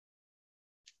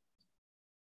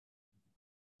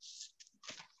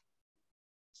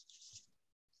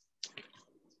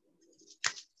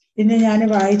 പിന്നെ ഞാൻ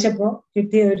വായിച്ചപ്പോ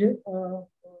കിട്ടിയ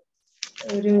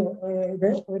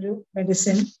ഒരു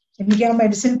മെഡിസിൻ, എനിക്ക് ആ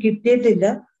മെഡിസിൻ കിട്ടിയിട്ടില്ല.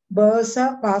 ബേഴ്സ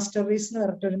പാസ്റ്റോറിസ് എന്ന്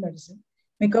പറഞ്ഞിട്ടൊരു മെഡിസിൻ.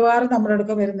 മിക്കവാറും നമ്മുടെ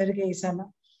അടുക്ക വരുന്നൊരു കേസാണ്.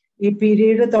 ഈ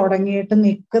പീരീഡ് തുടങ്ങിയിട്ട്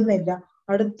നിൽക്കുന്നില്ല,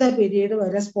 അടുത്ത പീരീഡ്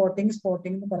വരെ സ്പോട്ടിങ്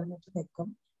എന്ന് പറഞ്ഞിട്ട് നിൽക്കും.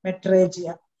 മെട്രേജിയ,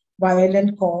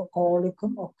 വയലന്റ്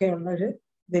കോളിക്കും ഒക്കെ ഉള്ളൊരു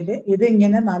ഇതില്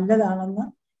ഇതിങ്ങനെ നല്ലതാണെന്ന്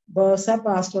ബേഴ്സ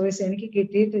പാസ്റ്റോറിസ് എനിക്ക്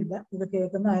കിട്ടിയിട്ടില്ല. ഇത്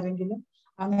കേൾക്കുന്ന ആരെങ്കിലും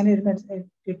അങ്ങനെ ഒരു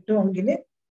കിട്ടുമെങ്കിൽ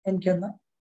എനിക്കൊന്ന്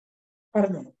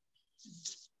പറഞ്ഞു.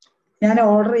 ഞാൻ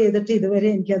ഓർഡർ ചെയ്തിട്ട് ഇതുവരെ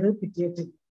എനിക്കത്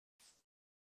കിട്ടിയിട്ടില്ല.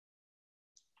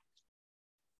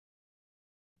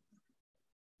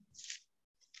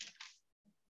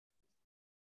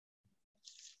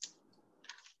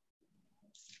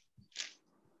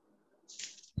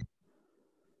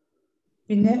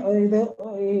 പിന്നെ ഇത്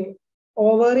ഈ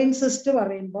ഓവറിൻ സിസ്റ്റ്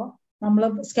പറയുമ്പോൾ നമ്മൾ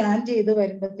സ്കാൻ ചെയ്ത്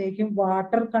വരുമ്പോഴത്തേക്കും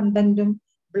വാട്ടർ കണ്ടന്റും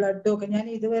ബ്ലഡും ഒക്കെ, ഞാൻ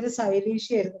ഇതുവരെ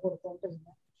സൈലീഷ്യ ആയിരുന്നു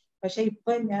കൊടുത്തോണ്ടിരുന്നത്. പക്ഷെ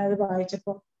ഇപ്പൊ ഞാൻ അത്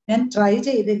വായിച്ചപ്പോൾ ഞാൻ ട്രൈ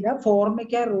ചെയ്തില്ല.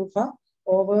 ഫോർമിക്ക റൂഫ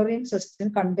ovarian cyst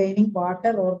containing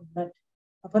water or blood.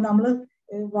 അപ്പൊ നമ്മൾ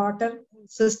വാട്ടർ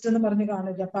സിസ്റ്റ് എന്ന് പറഞ്ഞ്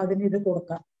കാണില്ല, അപ്പൊ അതിന് ഇത്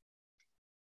കൊടുക്കാം.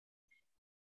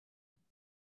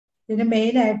 പിന്നെ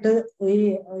മെയിൻ ആയിട്ട് ഈ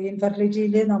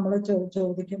ഇൻഫെർട്ടിലിറ്റിയിൽ നമ്മൾ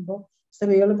ചോദിക്കുമ്പോൾ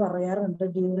സ്ത്രീകൾ പറയാറുണ്ട്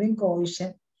ഡ്യൂറിങ് കോയിഷൻ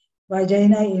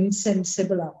വജൈന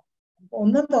ഇൻസെൻസിബിൾ ആണ്.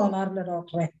 ഒന്നും തോന്നാറില്ല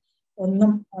ഡോക്ടറെ,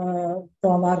 ഒന്നും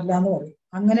തോന്നാറില്ല എന്ന് പറയും.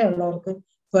 അങ്ങനെയുള്ളവർക്ക്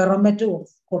ഫെറമെറ്റ്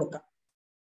കൊടുക്കാം.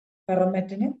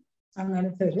 ഫെറമെറ്റിന്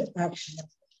അങ്ങനത്തെ ഒരു ആക്ഷൻ.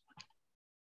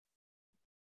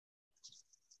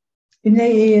 പിന്നെ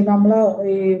ഈ നമ്മള്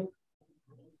ഈ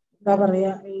എന്താ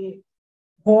പറയാ, ഈ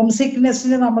ഹോം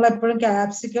സിക്നെസ്സിന് നമ്മളെപ്പോഴും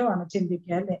ക്യാപ്സിക്കമാണ്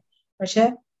ചിന്തിക്കുക അല്ലെ. പക്ഷെ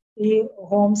ഈ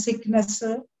ഹോം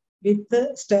സിക്നെസ് വിത്ത്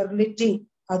സ്റ്റെറിലിറ്റി,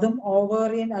 അതും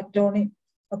ഓവേറിയൻ അറ്റോണി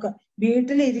ഒക്കെ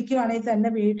വീട്ടിലിരിക്കുവാണെങ്കിൽ തന്നെ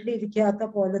വീട്ടിലിരിക്കാത്ത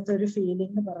പോലത്തെ ഒരു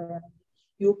ഫീലിംഗ് പറയുകയാണെങ്കിൽ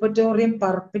യൂപ്പറ്റോറിയം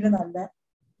പർപ്പിന് നല്ല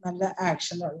നല്ല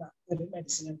ആക്ഷനുള്ള ഒരു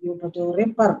മെഡിസിൻ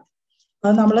യൂപ്പറ്റോറിയം പർപ്പ്.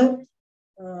 അത് നമ്മള്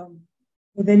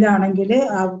ഇതിലാണെങ്കിൽ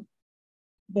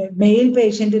മെയിൽ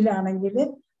പേഷ്യന്റിലാണെങ്കിൽ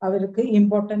അവർക്ക്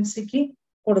ഇമ്പോർട്ടൻസിക്ക്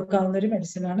കൊടുക്കാവുന്ന ഒരു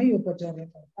മെഡിസിനാണ് യൂപ്പറ്റോറിയം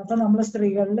പർപ്പ്. അപ്പൊ നമ്മൾ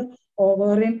സ്ത്രീകളിൽ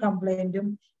ഓവേറിയൻ കംപ്ലൈന്റും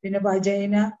പിന്നെ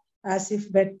വജൈന ആസിഫ്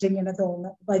ബെറ്റ് ഇങ്ങനെ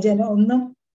തോന്നുന്നു, വജൈന ഒന്നും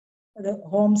അത്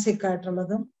ഹോം സിക്ക്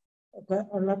ആയിട്ടുള്ളതും ഒക്കെ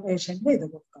ഉള്ള പേഷ്യന്റിന് ഇത്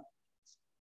കൊടുക്കാം.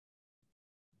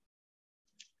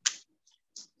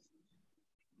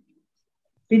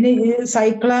 പിന്നെ ഈ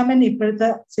സൈക്ലാമൻ ഇപ്പോഴത്തെ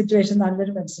സിറ്റുവേഷൻ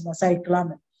നല്ലൊരു മെഡിസിനാണ്.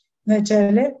 സൈക്ലാമൻ എന്ന്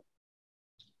വെച്ചാല്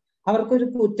അവർക്കൊരു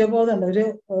കുറ്റബോധമുണ്ട്. ഒരു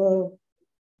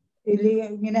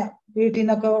ഇങ്ങനെ വീട്ടിൽ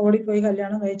നിന്നൊക്കെ ഓടിപ്പോയി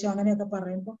കല്യാണം കഴിച്ചു അങ്ങനെയൊക്കെ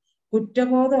പറയുമ്പോൾ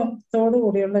കുറ്റബോധത്തോടു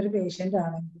കൂടിയുള്ള ഒരു പേഷ്യന്റ്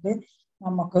ആണെങ്കിൽ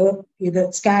നമുക്ക് ഇത്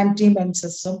സ്കാൻറ്റി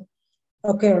മെൻസസും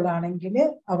ഒക്കെ ഉള്ളതാണെങ്കിൽ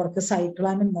അവർക്ക്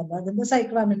സൈക്ലാമിൻ നല്ല, അതിന്റെ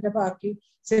സൈക്ലാമിന്റെ ബാക്കി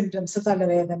സിംറ്റംസ്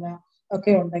തലവേദന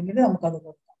ഒക്കെ ഉണ്ടെങ്കിൽ നമുക്കത്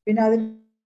കൊടുക്കാം. പിന്നെ അതിൽ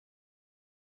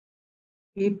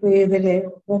ഈ ഇതില്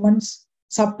women's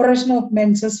suppression of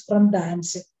menses from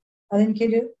dance,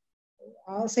 അതെനിക്കൊരു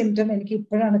ആ സിംറ്റം എനിക്ക്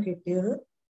ഇപ്പോഴാണ് കിട്ടിയത്.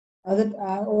 അത്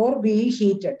ഓർ ബി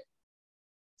ഹീറ്റഡ്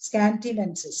സ്കാൻറ്റി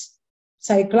മെൻസസ്.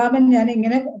 സൈക്ലാമിൻ ഞാൻ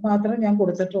ഇങ്ങനെ മാത്രം ഞാൻ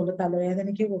കൊടുത്തിട്ടുള്ളൂ,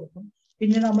 തലവേദനയ്ക്ക് കൊടുക്കും.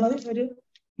 പിന്നെ നമ്മൾ ഒരു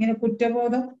ഇങ്ങനെ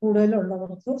കുറ്റബോധം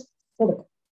കൂടുതലുള്ളവർക്ക് കൊടുക്കും.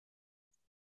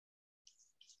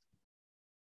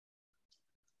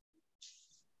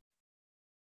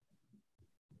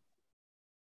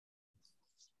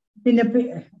 പിന്നെ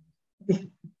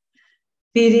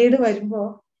പീരീഡ് വരുമ്പോ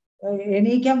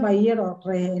എണീക്കാൻ വയ്യ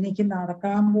ഡോക്ടറെ, എനിക്ക്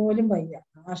നടക്കാൻ പോലും വയ്യ,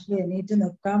 ആഷ്ലി എണീറ്റ്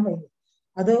നിൽക്കാൻ വയ്യ.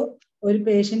 അത് ഒരു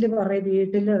പേഷ്യന്റ് പറയും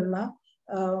വീട്ടിലുള്ള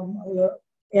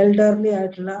എൽഡർലി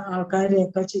ആയിട്ടുള്ള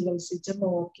ആൾക്കാരെയൊക്കെ ചികിത്സിച്ച്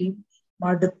നോക്കി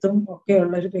മടുത്തും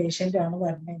ഒക്കെയുള്ള ഒരു പേഷ്യന്റ് ആണ്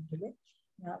വരണമെങ്കിൽ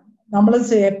നമ്മൾ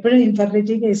എപ്പോഴും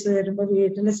ഇൻഫെർട്ടിലിറ്റി കേസ് വരുമ്പോൾ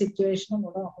വീട്ടിലെ സിറ്റുവേഷനും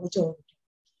കൂടെ നമ്മൾ ചോദിക്കും.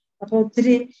 അപ്പൊ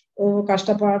ഒത്തിരി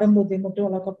കഷ്ടപ്പാടും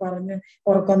ബുദ്ധിമുട്ടുകളൊക്കെ പറഞ്ഞ്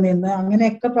ഉറക്കം നിന്ന്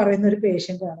അങ്ങനെയൊക്കെ പറയുന്ന ഒരു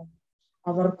പേഷ്യന്റ് ആണെങ്കിൽ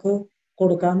അവർക്ക്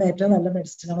കൊടുക്കാവുന്ന ഏറ്റവും നല്ല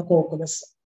മെഡിസിനാണ് കോക്കുലസ്.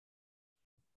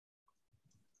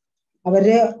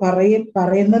 അവര്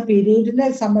പറയുന്ന പീരീഡിനെ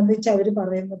സംബന്ധിച്ച് അവര്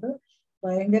പറയുന്നത്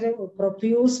ഭയങ്കര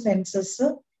പ്രൊഫ്യൂസ് മെൻസസ്,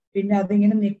 പിന്നെ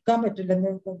അതിങ്ങനെ നിൽക്കാൻ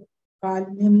പറ്റില്ലെന്ന്,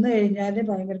 നിന്ന് കഴിഞ്ഞാല്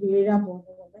ഭയങ്കര വീഴാൻ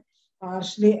പോകുന്നത് കൊണ്ട്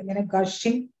പാർഷ്യലി ഇങ്ങനെ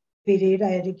ഗഷിങ് പീരീഡ്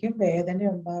ആയിരിക്കും, വേദന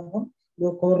ഉണ്ടാകും,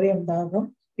 ഗ്ലൂക്കോറിയ ഉണ്ടാകും.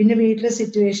 പിന്നെ വീട്ടിലെ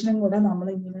സിറ്റുവേഷനും കൂടെ നമ്മൾ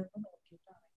ഇങ്ങനെ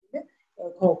നോക്കിയിട്ടാണെങ്കിൽ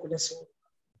കോക്കുലസ്.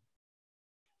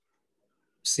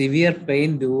 Severe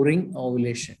pain during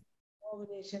ovulation.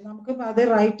 നമുക്ക് അത്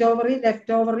റൈറ്റ് ഓവറി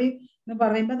ലെഫ്റ്റ് ഓവറി എന്ന്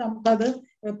പറയുമ്പോൾ നമുക്കത്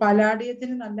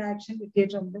പലാഡിയത്തിന് നല്ല ആക്ഷൻ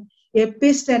കിട്ടിയിട്ടുണ്ട്.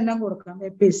 എപ്പിസ് തന്നെ കൊടുക്കാം.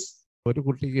 എപ്പിസ് ഒരു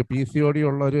കുട്ടിക്ക് PCOD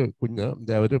ഉള്ള ഒരു കുഞ്ഞ്,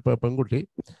 ഒരു പെൺകുട്ടി,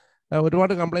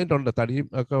 ഒരുപാട് കംപ്ലൈന്റ് ഉണ്ട്, തടിയും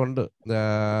ഒക്കെ ഉണ്ട്.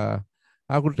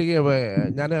 ആ കുട്ടിക്ക്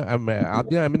ഞാൻ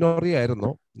ആദ്യം അമിനോറിയ ആയിരുന്നു,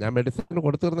 ഞാൻ മെഡിസിൻ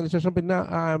കൊടുത്തിരുന്നതിന് ശേഷം പിന്നെ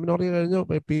ആ അമിനോറിയ കഴിഞ്ഞു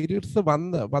പീരീഡ്സ്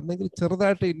വന്നെങ്കിൽ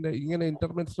ചെറുതായിട്ട് ഇങ്ങനെ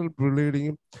ഇന്റർമെൻസ്ട്രൽ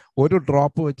ബ്ലീഡിങ്ങും ഒരു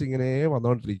ഡ്രോപ്പ് വെച്ച് ഇങ്ങനെ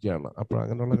വന്നുകൊണ്ടിരിക്കുകയാണ്. അപ്പോൾ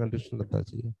അങ്ങനെയുള്ള കണ്ടീഷനിൽ എന്താ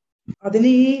ചെയ്യുക?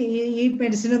 അതിന് ഈ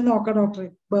മെഡിസിൻ ഒന്ന് നോക്കാം ഡോക്ടറെ,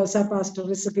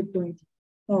 ബേഴ്സാപാസ്റ്റോറിസ് കിട്ടുമെങ്കിൽ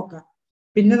നോക്കാം.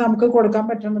 പിന്നെ നമുക്ക് കൊടുക്കാൻ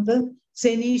പറ്റുന്നത്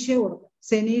സെനീഷ്യോ കൊടുക്കാം.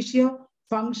 സെനീഷ്യോ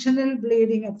ഫങ്ഷണൽ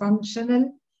ബ്ലീഡിങ്, ഫങ്ഷണൽ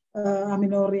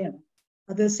അമിനോറിയാണ്,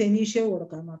 അത് സെനീഷ്യോ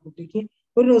കൊടുക്കാം ആ കുട്ടിക്ക്.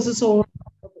 ഒരു ദിവസം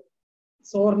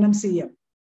സോർണം ചെയ്യാം.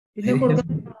 പിന്നെ കൊടുക്കാൻ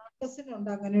ക്രോക്കസിനുണ്ട്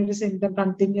അങ്ങനെ ഒരു സിംറ്റം,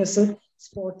 കണ്ടിന്യൂസ്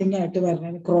സ്പോട്ടിങ് ആയിട്ട്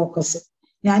വരണം ക്രോക്കസ്.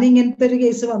 ഞാൻ ഇങ്ങനത്തെ ഒരു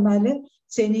കേസ് വന്നാല്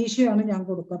സെനീഷ്യോ ആണ് ഞാൻ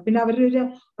കൊടുക്കുക. പിന്നെ അവരൊരു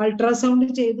അൾട്രാസൗണ്ട്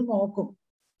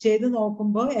ചെയ്ത്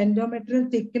നോക്കുമ്പോൾ എൻഡോമെട്രിയൽ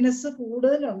തിക്നെസ്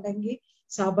കൂടുതലുണ്ടെങ്കിൽ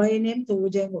സബൈനയും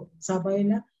തൂജയും കൊടുക്കും.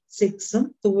 സബൈന 6ഉം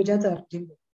തൂജ 13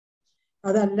 കൊടുക്കും.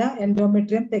 അതല്ല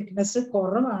എൻഡോമെട്രിയം തിക്നെസ്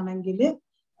കുറവാണെങ്കിൽ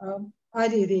ആ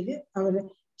രീതിയിൽ അവര്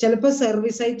ചിലപ്പോൾ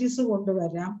സെർവിസൈറ്റിസ്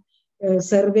കൊണ്ടുവരാം,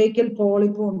 സെർവൈക്കൽ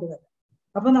പോളിപ്പ് കൊണ്ടുവരാം.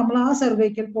 അപ്പൊ നമ്മൾ ആ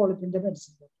സെർവൈക്കൽ പോളിപ്പിന്റെ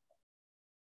മെഡിസിൻ കൊടുക്കും.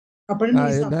 അപ്പോഴും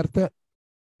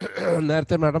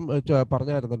നേരത്തെ മാഡം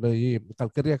പറഞ്ഞായിരുന്നല്ലോ ഈ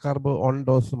കൽക്കരിയ കാർബ് ഓൺ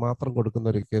ഡോസ് മാത്രം കൊടുക്കുന്ന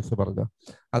ഒരു കേസ് പറഞ്ഞ,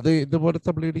 അത്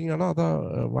ഇതുപോലത്തെ ബ്ലീഡിംഗ് ആണോ അതോ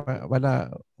വല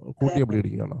കൂട്ടിയ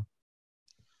ബ്ലീഡിംഗ് ആണോ?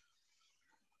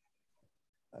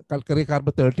 കൽക്കറി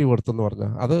കാർബ് 30 കൊടുത്തെന്ന് പറഞ്ഞ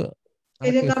അത്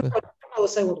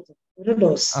ഒരു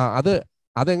ഡോസ്.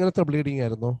 അതെങ്ങനത്തെ ബ്ലീഡിങ്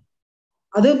ആയിരുന്നു?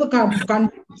 അത്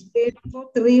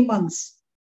 3 months.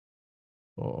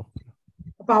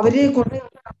 അപ്പൊ അവര് കുറെ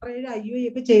IUI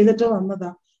ഒക്കെ ചെയ്തിട്ട് വന്നതാ,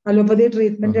 അലോപ്പതി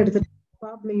ട്രീറ്റ്മെന്റ് എടുത്തിട്ട്. അപ്പൊ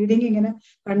ആ ബ്ലീഡിങ് ഇങ്ങനെ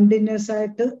കണ്ടിന്യൂസ്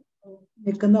ആയിട്ട്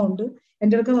നിൽക്കുന്നതുകൊണ്ട്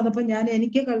എൻ്റെ അടുത്ത് വന്നപ്പോ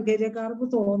എനിക്ക് കൽക്കേരിയക്കാർക്ക്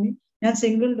തോന്നി ഞാൻ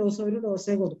സിംഗിൾ ഡോസ്, ഒരു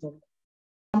ഡോസേ കൊടുത്തുള്ളൂ.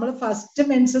 നമ്മൾ ഫസ്റ്റ്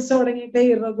മെൻസസ് തുടങ്ങിയിട്ട്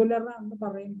ഇറഗുലർ ആണെന്ന്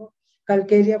പറയുമ്പോൾ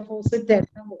കൽക്കേരിയ ഫോസിറ്റ്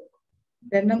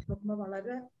എണ്ണം കൊടുക്കുമ്പോൾ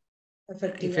വളരെ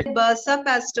എഫക്റ്റീവ്. ബർസ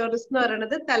പാസ്റ്റോറിസ് എന്ന്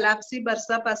പറയുന്നത് തലാപ്സി ബർസ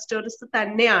പാസ്റ്റോറിസ്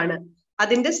തന്നെയാണ്,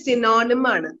 അതിന്റെ സിനോണിം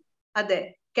ആണ്. അതെ,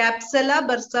 കാപ്സല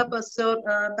ബർസ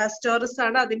പാസ്റ്റോറിസ്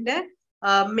ആണ് അതിന്റെ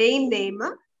മെയിൻ നെയിം.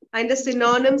 അതിന്റെ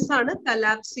സിനോണിംസ് ആണ്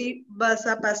തലാപ്സി ബർസ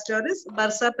പാസ്റ്റോറിസ്,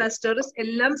 ബർസ പാസ്റ്റോറിസ്,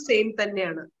 എല്ലാം സെയിം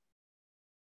തന്നെയാണ്.